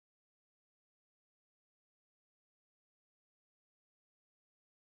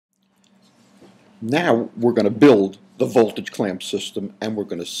Now we're going to build the voltage clamp system and we're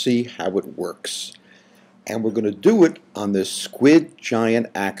going to see how it works. And we're going to do it on this Squid Giant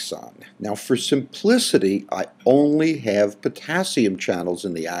Axon. Now for simplicity, I only have potassium channels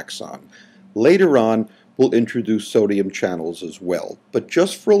in the Axon. Later on, we'll introduce sodium channels as well. But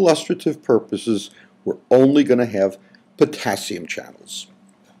just for illustrative purposes, we're only going to have potassium channels.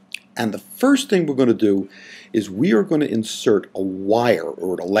 And the first thing we're going to do is we are going to insert a wire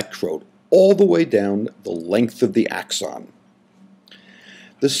or an electrode all the way down the length of the axon.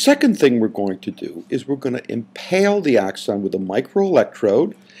 The second thing we're going to do is we're going to impale the axon with a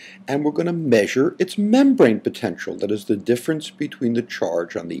microelectrode, and we're going to measure its membrane potential. That is the difference between the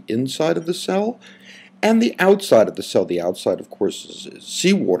charge on the inside of the cell and the outside of the cell. The outside, of course, is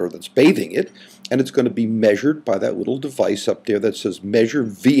seawater that's bathing it, and it's going to be measured by that little device up there that says measure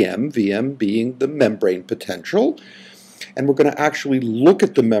VM, VM being the membrane potential. And we're going to actually look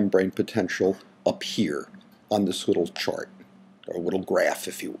at the membrane potential up here on this little chart, or little graph,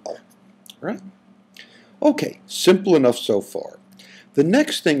 if you will. All right? Okay, simple enough so far. The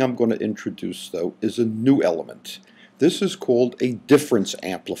next thing I'm going to introduce, though, is a new element. This is called a difference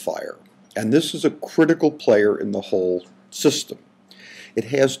amplifier, and this is a critical player in the whole system. It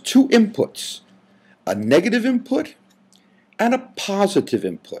has two inputs, a negative input and a positive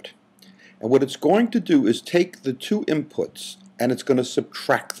input. And what it's going to do is take the two inputs and it's going to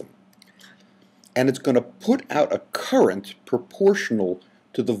subtract them. And it's going to put out a current proportional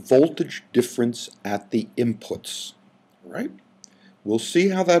to the voltage difference at the inputs. All right? We'll see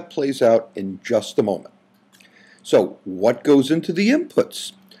how that plays out in just a moment. So what goes into the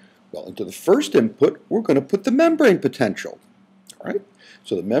inputs? Well, into the first input, we're going to put the membrane potential. All right?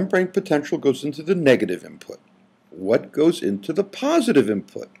 So the membrane potential goes into the negative input. What goes into the positive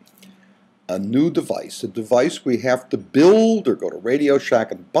input? A new device, a device we have to build or go to Radio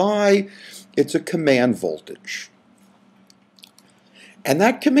Shack and buy. It's a command voltage. And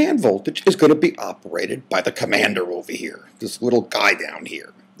that command voltage is going to be operated by the commander over here, this little guy down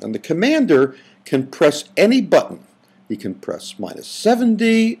here. And the commander can press any button. He can press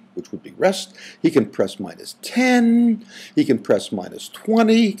 -70, which would be rest. He can press -10. He can press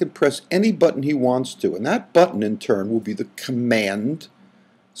 -20. He can press any button he wants to. And that button, in turn, will be the command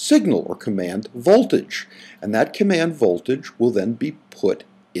signal or command voltage. And that command voltage will then be put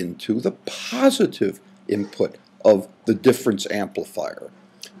into the positive input of the difference amplifier.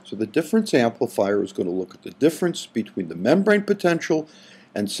 So the difference amplifier is going to look at the difference between the membrane potential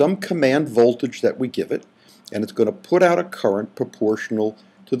and some command voltage that we give it, and it's going to put out a current proportional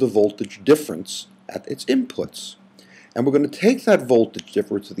to the voltage difference at its inputs. And we're going to take that voltage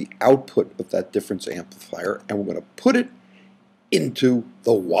difference, the output of that difference amplifier, and we're going to put it into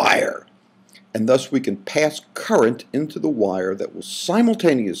the wire. And thus we can pass current into the wire that will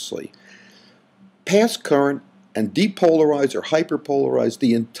simultaneously pass current and depolarize or hyperpolarize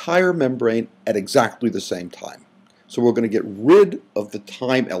the entire membrane at exactly the same time. So we're going to get rid of the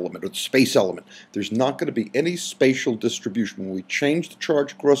time element or the space element. There's not going to be any spatial distribution. When we change the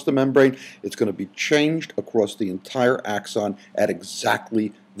charge across the membrane, it's going to be changed across the entire axon at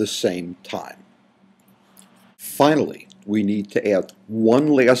exactly the same time. Finally, we need to add one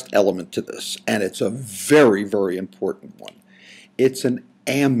last element to this, and it's a very, very important one. It's an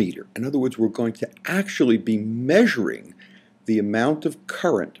ammeter. In other words, we're going to actually be measuring the amount of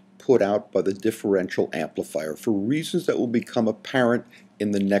current put out by the differential amplifier for reasons that will become apparent in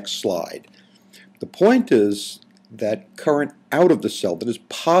the next slide. The point is that current out of the cell, that is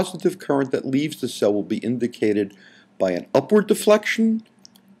positive current that leaves the cell, will be indicated by an upward deflection,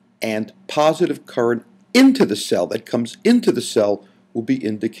 and positive current into the cell that comes into the cell will be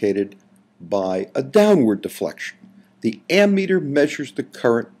indicated by a downward deflection. The ammeter measures the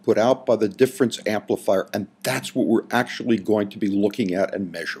current put out by the difference amplifier, and that's what we're actually going to be looking at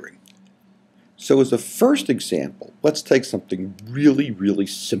and measuring. So as a first example, let's take something really, really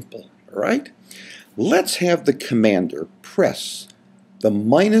simple, all right? Let's have the commander press the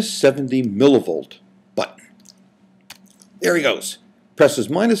 -70 millivolt button. There he goes. Presses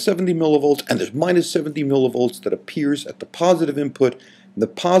 -70 millivolts, and there's -70 millivolts that appears at the positive input. And the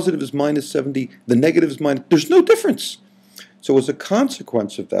positive is -70, the negative is minus. There's no difference. So as a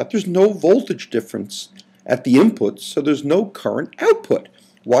consequence of that, there's no voltage difference at the inputs, so there's no current output.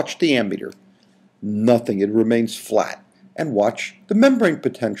 Watch the ammeter. Nothing. It remains flat. And watch the membrane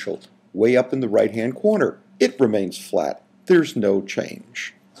potential way up in the right-hand corner. It remains flat. There's no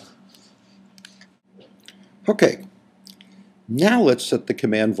change. Okay. Now let's set the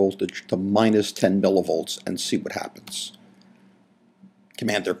command voltage to -10 millivolts and see what happens.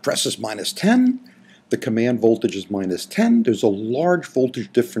 Commander presses -10. The command voltage is -10. There's a large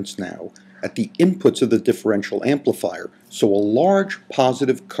voltage difference now at the inputs of the differential amplifier. So a large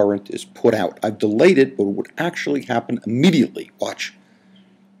positive current is put out. I've delayed it, but it would actually happen immediately. Watch.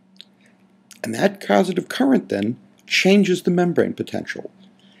 And that positive current then changes the membrane potential.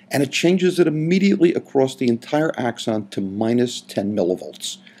 And it changes it immediately across the entire axon to minus 10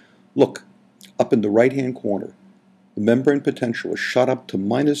 millivolts. Look, up in the right-hand corner, the membrane potential is shot up to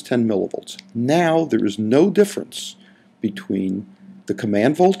minus 10 millivolts. Now there is no difference between the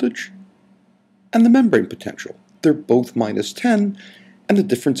command voltage and the membrane potential. They're both minus 10, and the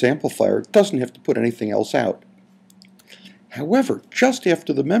difference amplifier doesn't have to put anything else out. However, just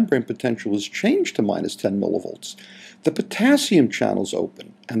after the membrane potential is changed to minus 10 millivolts, the potassium channels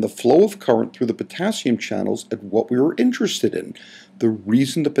open, and the flow of current through the potassium channels is what we were interested in. The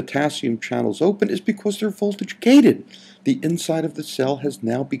reason the potassium channels open is because they're voltage gated. The inside of the cell has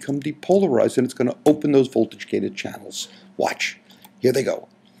now become depolarized, and it's going to open those voltage gated channels. Watch. Here they go.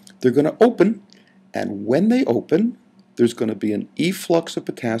 They're going to open, and when they open, there's going to be an efflux of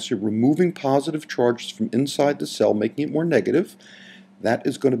potassium removing positive charges from inside the cell, making it more negative. That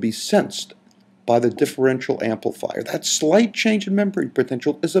is going to be sensed by the differential amplifier. That slight change in membrane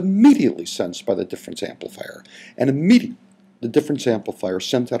potential is immediately sensed by the difference amplifier. And immediately, the difference amplifier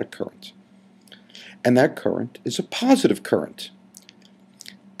sends out a current. And that current is a positive current.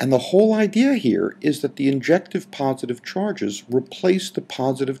 And the whole idea here is that the injective positive charges replace the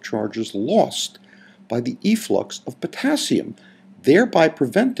positive charges lost by the efflux of potassium, thereby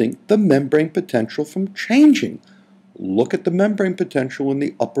preventing the membrane potential from changing. Look at the membrane potential in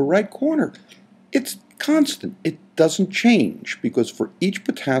the upper right corner. It's constant. It doesn't change because for each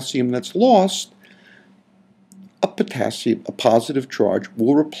potassium that's lost, a positive charge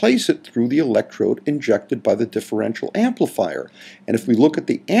will replace it through the electrode injected by the differential amplifier. And if we look at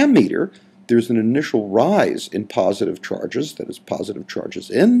the ammeter, there's an initial rise in positive charges, that is positive charges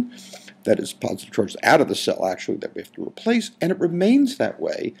in, that is positive charges out of the cell actually that we have to replace, and it remains that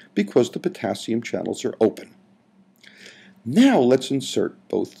way because the potassium channels are open. Now let's insert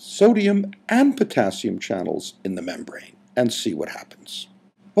both sodium and potassium channels in the membrane and see what happens.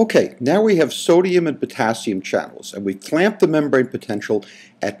 Okay, now we have sodium and potassium channels, and we clamp the membrane potential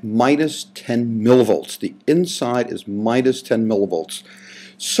at minus 10 millivolts. The inside is minus 10 millivolts.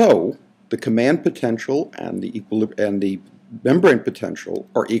 So the command potential and the membrane potential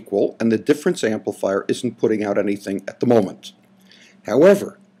are equal, and the difference amplifier isn't putting out anything at the moment.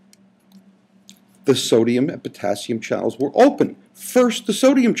 However, the sodium and potassium channels will open. First, the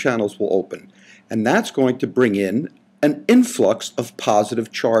sodium channels will open, and that's going to bring in an influx of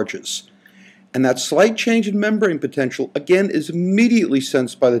positive charges. And that slight change in membrane potential, again, is immediately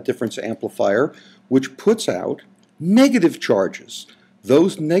sensed by the difference amplifier, which puts out negative charges.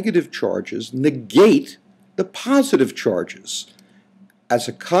 Those negative charges negate the positive charges. As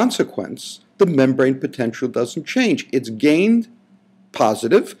a consequence, the membrane potential doesn't change. It's gained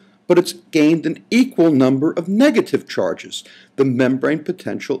positive, but it's gained an equal number of negative charges. The membrane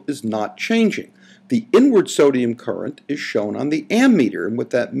potential is not changing. The inward sodium current is shown on the ammeter, and what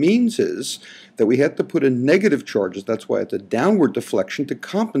that means is that we have to put in negative charges. That's why it's a downward deflection to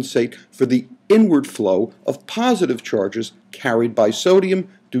compensate for the inward flow of positive charges carried by sodium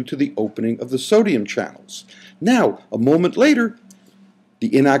due to the opening of the sodium channels. Now, a moment later,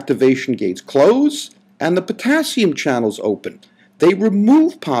 the inactivation gates close and the potassium channels open. They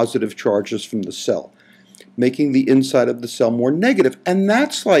remove positive charges from the cell, making the inside of the cell more negative, and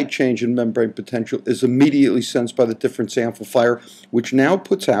that slight change in membrane potential is immediately sensed by the difference amplifier, which now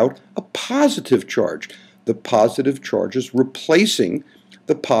puts out a positive charge. The positive charges replacing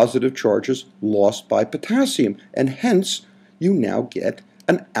the positive charges lost by potassium, and hence you now get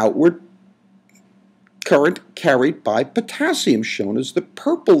an outward current carried by potassium, shown as the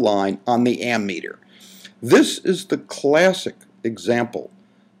purple line on the ammeter. This is the classic example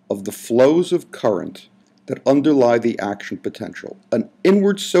of the flows of current that underlie the action potential. An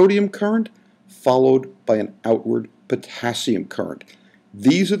inward sodium current followed by an outward potassium current.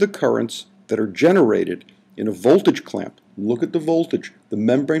 These are the currents that are generated in a voltage clamp. Look at the voltage. The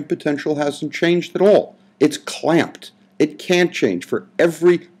membrane potential hasn't changed at all. It's clamped. It can't change. For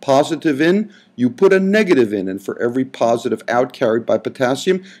every positive in, you put a negative in, and for every positive out carried by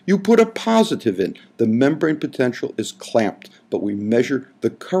potassium, you put a positive in. The membrane potential is clamped, but we measure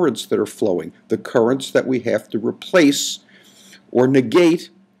the currents that are flowing, the currents that we have to replace or negate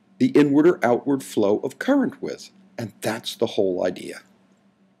the inward or outward flow of current with. And that's the whole idea.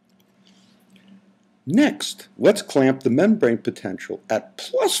 Next, let's clamp the membrane potential at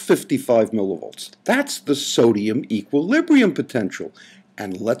plus 55 millivolts. That's the sodium equilibrium potential.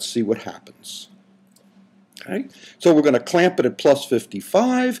 And let's see what happens. Okay? So we're going to clamp it at plus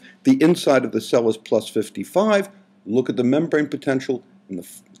 55. The inside of the cell is plus 55. Look at the membrane potential in the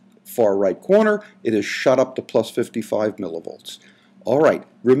far right corner. It is shot up to plus 55 millivolts. All right,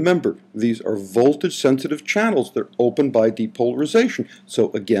 remember, these are voltage-sensitive channels. They're open by depolarization.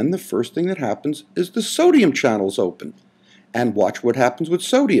 So again, the first thing that happens is the sodium channel's open. And watch what happens with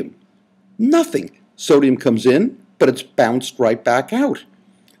sodium. Nothing. Sodium comes in, but it's bounced right back out.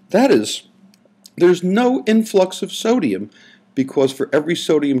 That is, there's no influx of sodium because for every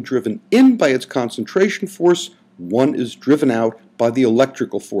sodium driven in by its concentration force, one is driven out by the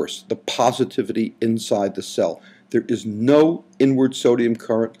electrical force, the positivity inside the cell. There is no inward sodium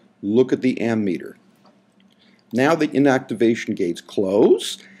current. Look at the ammeter. Now the inactivation gates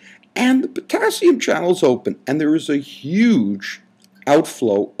close and the potassium channel is open, and there is a huge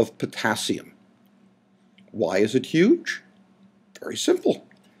outflow of potassium. Why is it huge? Very simple.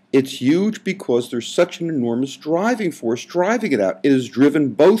 It's huge because there's such an enormous driving force driving it out. It is driven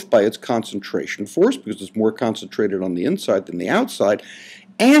both by its concentration force, because it's more concentrated on the inside than the outside,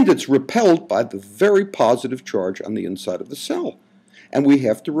 and it's repelled by the very positive charge on the inside of the cell. And we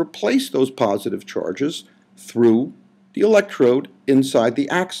have to replace those positive charges through the electrode inside the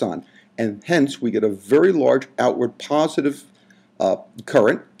axon. And hence, we get a very large outward positive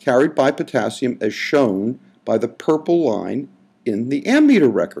current carried by potassium as shown by the purple line in the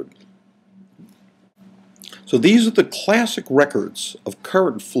ammeter record. So these are the classic records of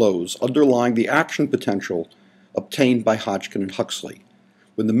current flows underlying the action potential obtained by Hodgkin and Huxley.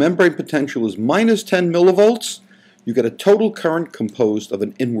 When the membrane potential is minus 10 millivolts, you get a total current composed of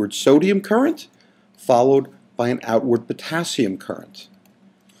an inward sodium current followed by an outward potassium current.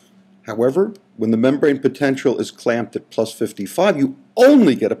 However, when the membrane potential is clamped at plus 55, you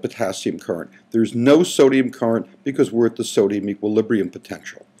only get a potassium current. There's no sodium current because we're at the sodium equilibrium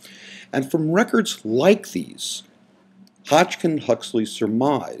potential. And from records like these, Hodgkin and Huxley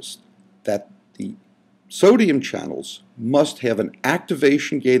surmised that the sodium channels must have an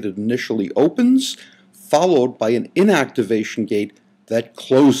activation gate that initially opens, followed by an inactivation gate that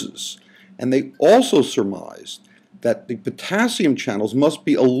closes. And they also surmised that the potassium channels must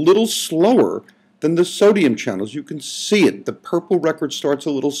be a little slower than the sodium channels. You can see it. The purple record starts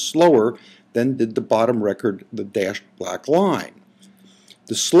a little slower than did the bottom record, the dashed black line.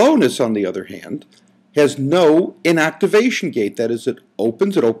 The slowness, on the other hand, has no inactivation gate. That is, it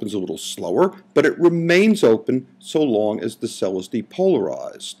opens a little slower, but it remains open so long as the cell is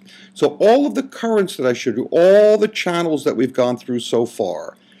depolarized. So all of the currents that I showed you, all the channels that we've gone through so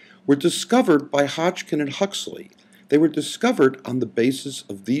far, were discovered by Hodgkin and Huxley. They were discovered on the basis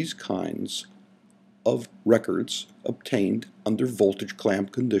of these kinds of records obtained under voltage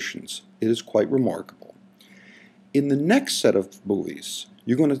clamp conditions. It is quite remarkable. In the next set of movies,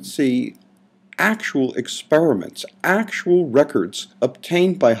 you're going to see actual experiments, actual records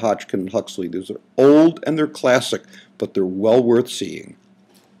obtained by Hodgkin and Huxley. These are old and they're classic, but they're well worth seeing.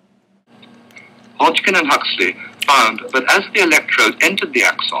 Hodgkin and Huxley found that as the electrode entered the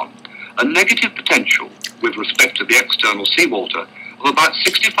axon, a negative potential with respect to the external seawater of about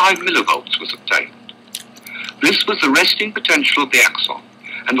 65 millivolts was obtained. This was the resting potential of the axon,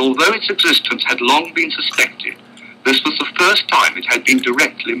 and although its existence had long been suspected, this was the first time it had been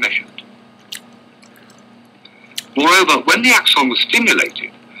directly measured. Moreover, when the axon was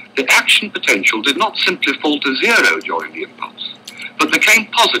stimulated, the action potential did not simply fall to zero during the impulse, but became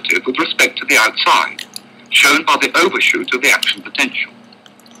positive with respect to the outside, shown by the overshoot of the action potential.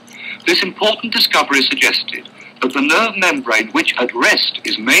 This important discovery suggested that the nerve membrane, which at rest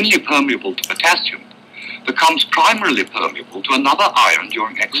is mainly permeable to potassium, becomes primarily permeable to another ion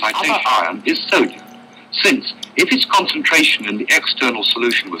during excitation. The other ion is sodium, since if its concentration in the external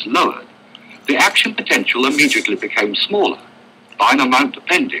solution was lowered, the action potential immediately became smaller, by an amount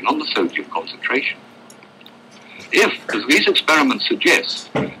depending on the sodium concentration. If, as these experiments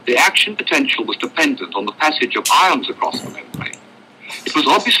suggest, the action potential was dependent on the passage of ions across the membrane, it was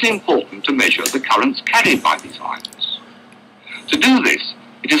obviously important to measure the currents carried by these ions. To do this,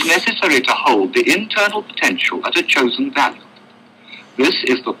 it is necessary to hold the internal potential at a chosen value. This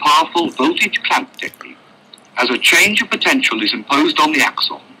is the powerful voltage clamp technique. As a change of potential is imposed on the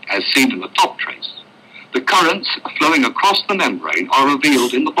axon, as seen in the top trace, the currents flowing across the membrane are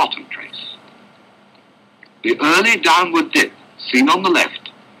revealed in the bottom trace. The early downward dip, seen on the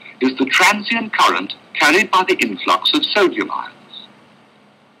left, is the transient current carried by the influx of sodium ions,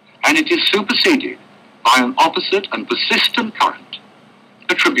 and it is superseded by an opposite and persistent current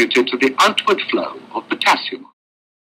attributed to the outward flow of potassium.